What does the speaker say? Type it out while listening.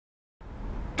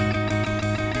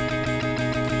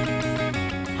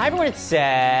Hi everyone, it's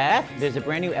Seth. There's a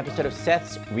brand new episode of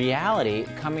Seth's Reality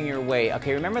coming your way.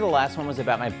 Okay, remember the last one was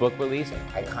about my book release?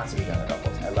 I constantly done the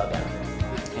doubles. I love that.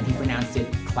 And he pronounced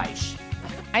it Kleisch.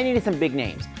 I needed some big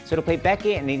names. So to play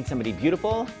Becky, I needed somebody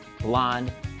beautiful,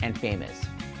 blonde, and famous.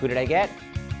 Who did I get?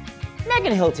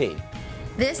 Megan Hilty.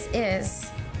 This is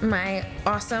my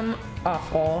awesome,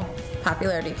 awful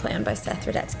popularity plan by Seth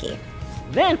Rudetsky.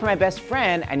 Then for my best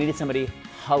friend, I needed somebody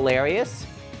hilarious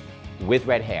with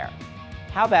red hair.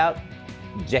 How about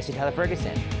Jesse Tyler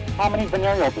Ferguson? How many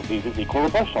venereal diseases equal a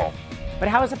bushel? But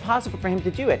how is it possible for him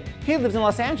to do it? He lives in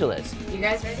Los Angeles. You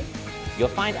guys ready? You'll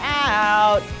find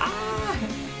out.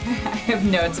 I have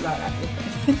notes about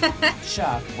everything.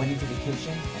 Chuck went into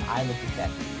vacation and I looked at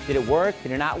Becky. Did it work?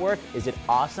 Did it not work? Is it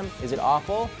awesome? Is it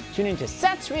awful? Tune into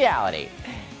Seth's Reality.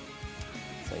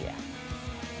 So yeah.